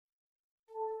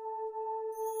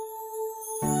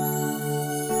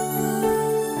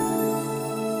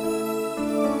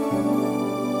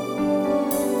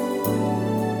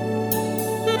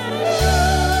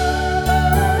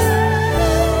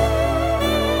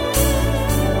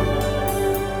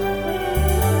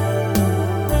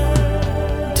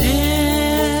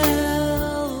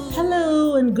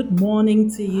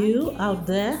morning to you out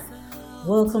there.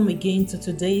 Welcome again to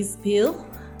today's Pill,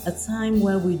 a time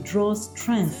where we draw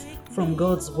strength from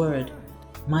God's Word.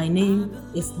 My name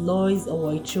is Lois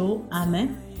Owoicho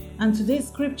Amen, and today's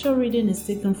scripture reading is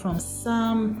taken from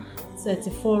Psalm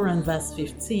 34 and verse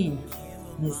 15.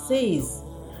 And it says,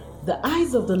 "The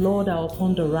eyes of the Lord are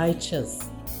upon the righteous,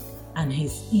 and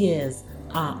his ears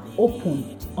are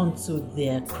open unto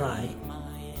their cry."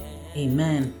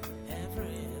 Amen.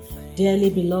 Dearly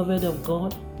beloved of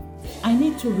God, I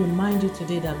need to remind you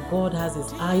today that God has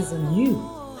his eyes on you.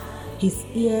 His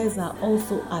ears are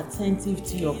also attentive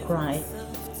to your cry.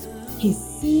 He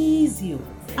sees you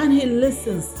and he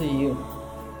listens to you.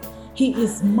 He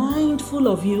is mindful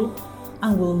of you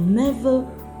and will never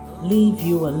leave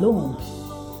you alone.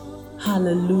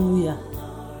 Hallelujah.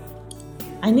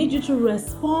 I need you to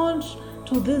respond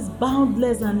to this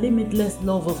boundless and limitless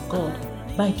love of God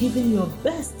by giving your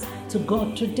best to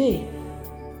God today.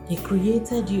 He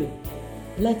created you.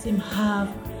 Let him have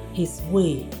his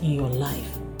way in your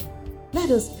life. Let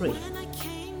us pray.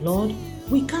 Lord,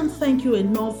 we can't thank you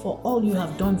enough for all you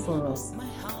have done for us.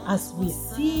 As we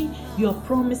see your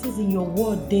promises in your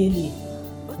word daily,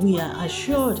 we are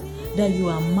assured that you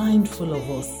are mindful of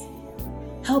us.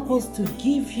 Help us to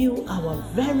give you our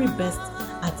very best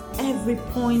at every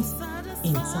point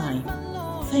in time.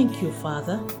 Thank you,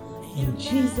 Father. In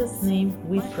Jesus' name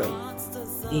we pray.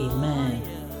 Amen.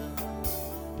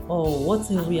 Oh, what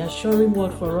a reassuring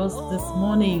word for us this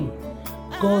morning.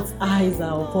 God's eyes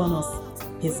are upon us.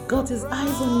 He's got his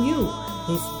eyes on you.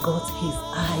 He's got his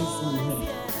eyes on me.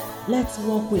 Let's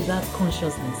walk with that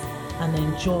consciousness and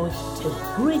enjoy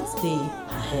a great day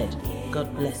ahead.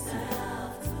 God bless you.